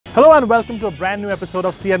Hello and welcome to a brand new episode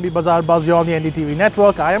of CNB Bazaar Buzz here on the NDTV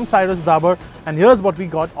network. I am Cyrus Dabar and here's what we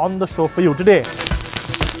got on the show for you today.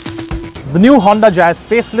 The new Honda Jazz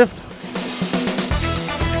facelift.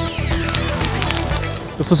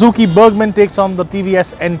 The Suzuki Burgman takes on the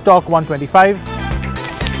TVS Ntorq 125.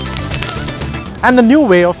 And a new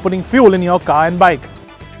way of putting fuel in your car and bike.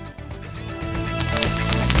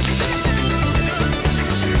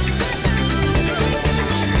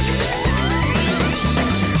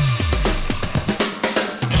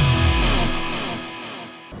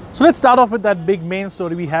 So let's start off with that big main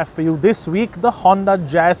story we have for you this week, the Honda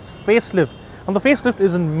Jazz facelift. And the facelift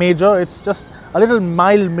isn't major, it's just a little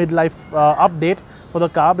mild midlife update for the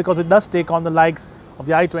car because it does take on the likes of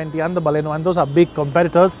the i20 and the Baleno, and those are big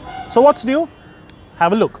competitors. So what's new?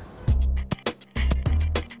 Have a look.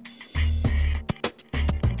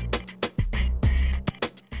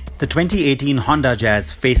 The 2018 Honda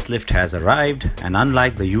Jazz facelift has arrived, and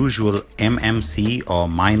unlike the usual MMC or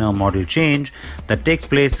minor model change that takes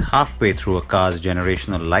place halfway through a car's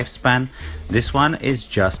generational lifespan, this one is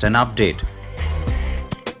just an update.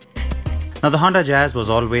 Now, the Honda Jazz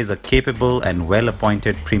was always a capable and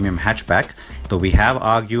well-appointed premium hatchback, though we have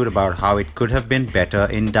argued about how it could have been better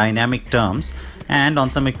in dynamic terms and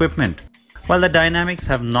on some equipment. While the dynamics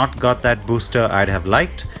have not got that booster I'd have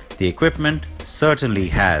liked, the equipment certainly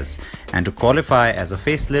has, and to qualify as a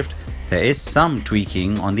facelift, there is some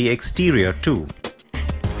tweaking on the exterior too.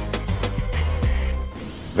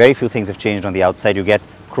 Very few things have changed on the outside. You get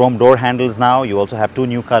chrome door handles now. You also have two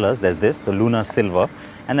new colors. There's this, the Lunar Silver,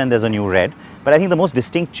 and then there's a new red. But I think the most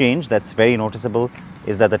distinct change that's very noticeable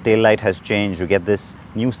is that the taillight has changed. You get this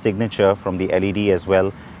new signature from the LED as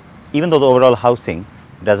well. Even though the overall housing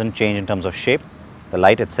doesn't change in terms of shape, the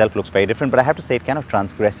light itself looks very different, but I have to say it kind of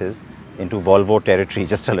transgresses into Volvo territory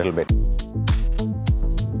just a little bit.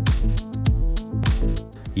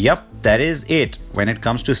 Yup, that is it when it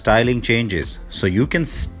comes to styling changes. So you can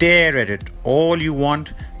stare at it all you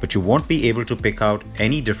want, but you won't be able to pick out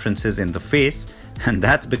any differences in the face, and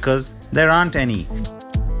that's because there aren't any.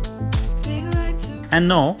 And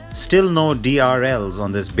no, still no DRLs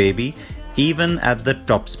on this baby, even at the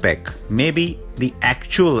top spec. Maybe the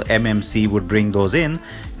actual MMC would bring those in,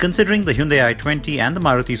 considering the Hyundai i20 and the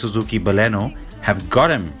Maruti Suzuki Baleno have got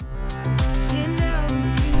him.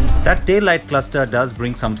 That taillight cluster does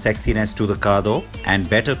bring some sexiness to the car though, and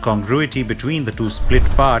better congruity between the two split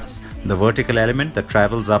parts, the vertical element that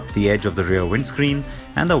travels up the edge of the rear windscreen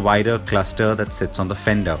and the wider cluster that sits on the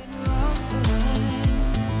fender.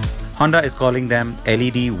 Honda is calling them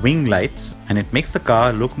LED wing lights, and it makes the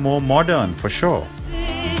car look more modern for sure.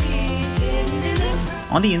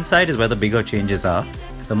 On the inside is where the bigger changes are.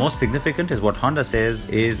 The most significant is what Honda says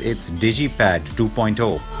is its DigiPad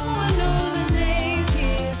 2.0.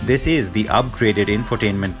 This is the upgraded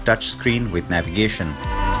infotainment touchscreen with navigation.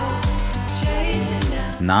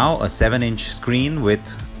 Now a 7-inch screen with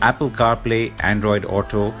Apple CarPlay, Android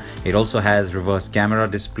Auto. It also has reverse camera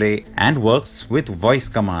display and works with voice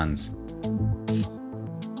commands.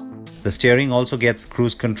 The steering also gets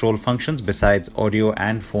cruise control functions besides audio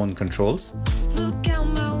and phone controls.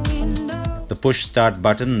 The push start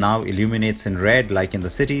button now illuminates in red like in the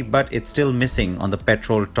city, but it's still missing on the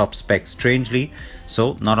petrol top spec strangely,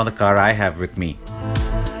 so not on the car I have with me.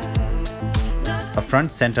 A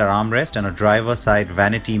front center armrest and a driver side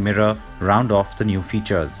vanity mirror round off the new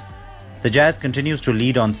features. The Jazz continues to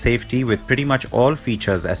lead on safety with pretty much all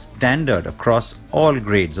features as standard across all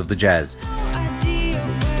grades of the Jazz.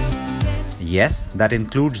 Yes, that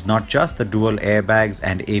includes not just the dual airbags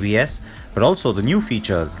and ABS, but also the new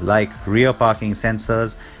features like rear parking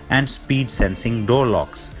sensors and speed sensing door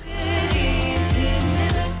locks.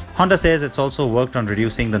 Honda says it's also worked on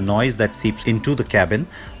reducing the noise that seeps into the cabin,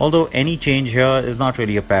 although any change here is not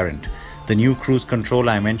really apparent. The new cruise control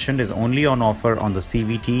I mentioned is only on offer on the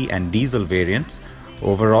CVT and diesel variants.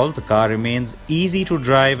 Overall, the car remains easy to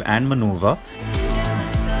drive and maneuver.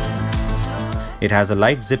 It has a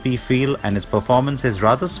light zippy feel and its performance is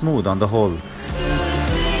rather smooth on the whole.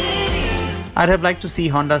 I'd have liked to see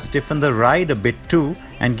Honda stiffen the ride a bit too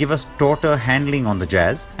and give us tauter handling on the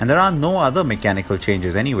Jazz, and there are no other mechanical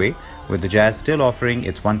changes anyway, with the Jazz still offering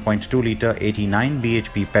its 1.2 litre 89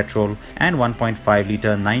 bhp petrol and 1.5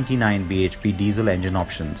 litre 99 bhp diesel engine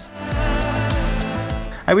options.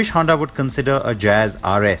 I wish Honda would consider a Jazz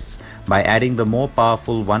RS by adding the more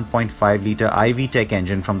powerful 1.5 litre IV-Tech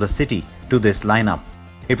engine from the City to this lineup.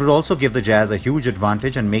 It would also give the Jazz a huge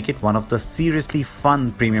advantage and make it one of the seriously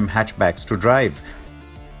fun premium hatchbacks to drive.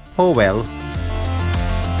 Oh well.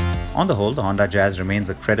 On the whole, the Honda Jazz remains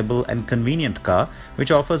a credible and convenient car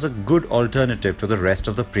which offers a good alternative to the rest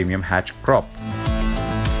of the premium hatch crop.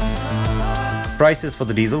 prices for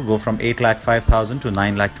the diesel go from 8,05,000 to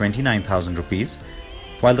 9,29,000 rupees,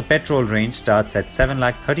 while the petrol range starts at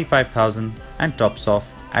 7,35,000 and tops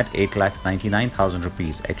off at 8,99,000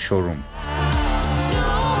 rupees ex-showroom.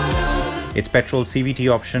 Its petrol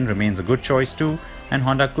CVT option remains a good choice too, and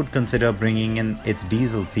Honda could consider bringing in its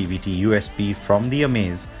diesel CVT USP from the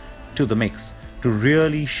Amaze to the mix to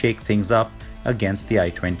really shake things up against the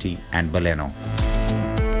i20 and Baleno.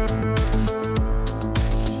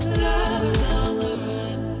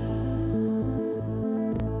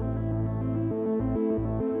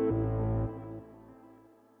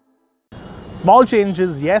 Small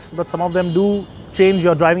changes, yes, but some of them do change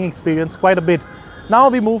your driving experience quite a bit. Now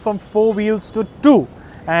we move from 4 wheels to 2,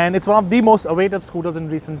 and it's one of the most awaited scooters in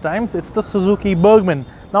recent times. It's the Suzuki Burgman.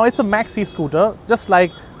 Now it's a maxi scooter, just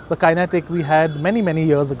like the Kinetic we had many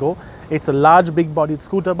years ago. It's a large, big-bodied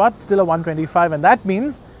scooter, but still a 125, and that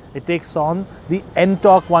means it takes on the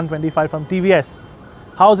Ntorq 125 from TVS.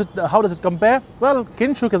 How does it compare? Well,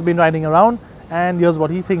 Kinshuk has been riding around, and here's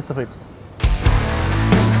what he thinks of it.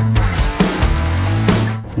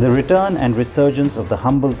 The return and resurgence of the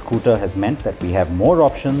humble scooter has meant that we have more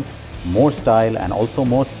options, more style, and also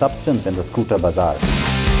more substance in the scooter bazaar.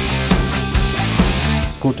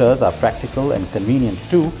 Scooters are practical and convenient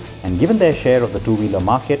too, and given their share of the two-wheeler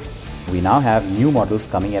market, we now have new models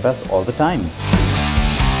coming at us all the time.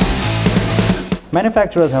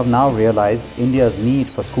 Manufacturers have now realized India's need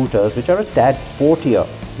for scooters which are a tad sportier,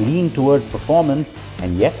 lean towards performance,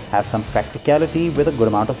 and yet have some practicality with a good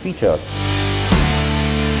amount of features.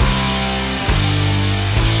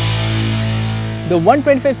 The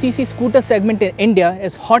 125cc scooter segment in India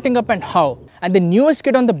is hotting up and how, and the newest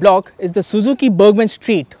kid on the block is the Suzuki Burgman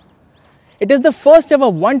Street. It is the first ever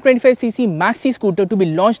 125cc maxi scooter to be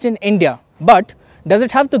launched in India, but does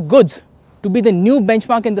it have the goods to be the new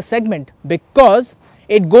benchmark in the segment? Because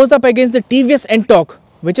it goes up against the TVS Ntorq,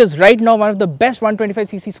 which is right now one of the best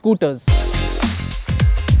 125cc scooters.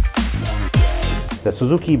 The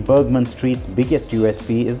Suzuki Burgman Street's biggest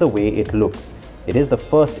USP is the way it looks. It is the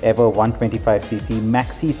first ever 125cc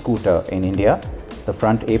maxi scooter in India. The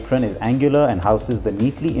front apron is angular and houses the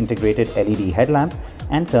neatly integrated LED headlamp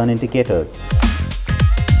and turn indicators.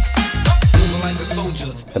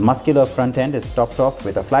 The muscular front end is topped off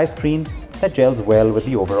with a fly screen that gels well with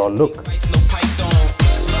the overall look.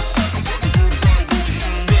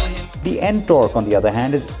 The Ntorq, on the other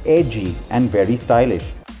hand, is edgy and very stylish.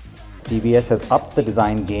 TVS has upped the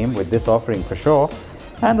design game with this offering for sure,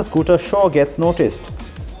 and the scooter sure gets noticed.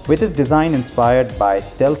 With its design inspired by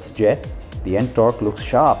stealth jets, the Ntorq looks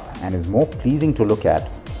sharp and is more pleasing to look at,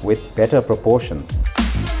 with better proportions.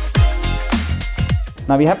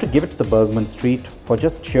 Now we have to give it to the Burgman Street for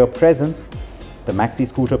just sheer presence. The maxi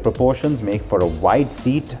scooter proportions make for a wide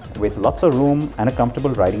seat with lots of room and a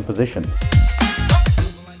comfortable riding position.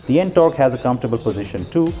 The Ntorq has a comfortable position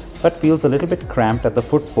too, but feels a little bit cramped at the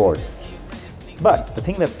footboard. But the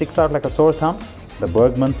thing that sticks out like a sore thumb, the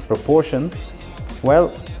Burgman's proportions,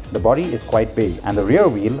 well, the body is quite big and the rear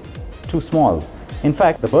wheel too small. In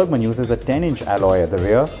fact, the Burgman uses a 10-inch alloy at the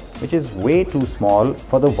rear, which is way too small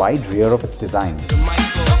for the wide rear of its design.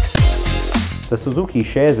 The Suzuki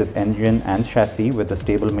shares its engine and chassis with the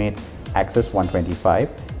stablemate Access 125,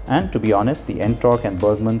 and to be honest, the Ntorq and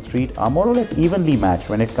Burgman Street are more or less evenly matched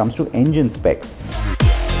when it comes to engine specs.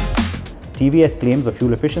 TVS claims a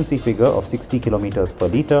fuel efficiency figure of 60 km per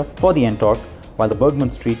litre for the Ntorq, while the Burgman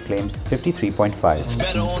Street claims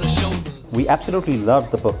 53.5. We absolutely loved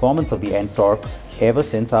the performance of the Ntorq ever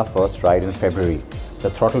since our first ride in February. The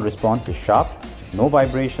throttle response is sharp, no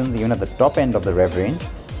vibrations even at the top end of the rev range,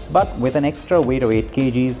 but with an extra weight of 8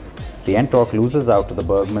 kgs, the Ntorq loses out to the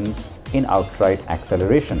Burgman in outright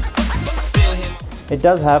acceleration. It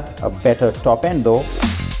does have a better top end though,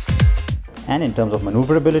 and in terms of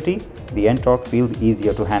maneuverability, the Ntorq feels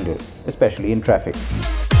easier to handle, especially in traffic.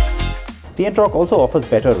 The Ntorq also offers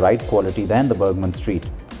better ride quality than the Burgman Street.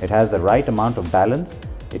 It has the right amount of balance,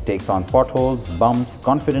 it takes on potholes, bumps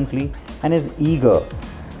confidently, and is eager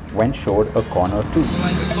when showed a corner too.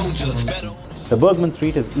 The Burgman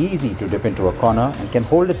Street is easy to dip into a corner and can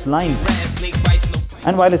hold its line.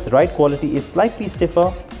 And while its ride quality is slightly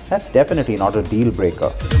stiffer, that's definitely not a deal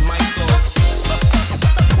breaker.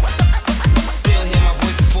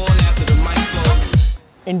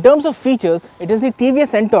 In terms of features, it is the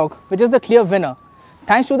TVS Ntorq which is the clear winner,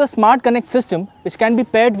 thanks to the Smart Connect system which can be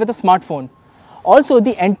paired with a smartphone. Also,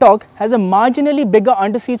 the Ntorq has a marginally bigger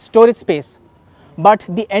underseat storage space, but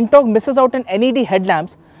the Ntorq misses out on LED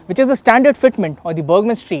headlamps, which is a standard fitment on the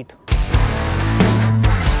Burgman Street.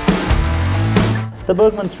 The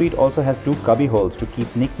Burgman Street also has two cubby holes to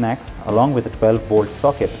keep knickknacks along with a 12-volt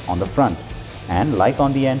socket on the front. and like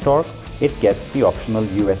on the Ntorq, it gets the optional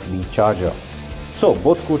USB charger. So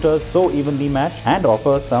both scooters so evenly match and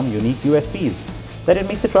offer some unique USPs that it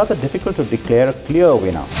makes it rather difficult to declare a clear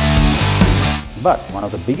winner. But one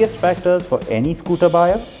of the biggest factors for any scooter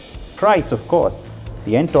buyer? Price, of course.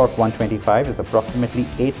 The Ntorq 125 is approximately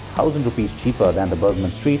 8,000 rupees cheaper than the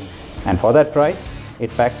Burgman Street, and for that price, it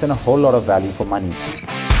packs in a whole lot of value for money.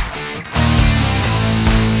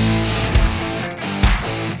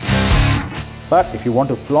 But if you want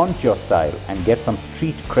to flaunt your style and get some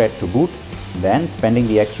street cred to boot, then spending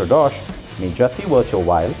the extra dosh may just be worth your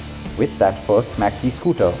while with that first maxi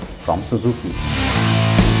scooter from Suzuki.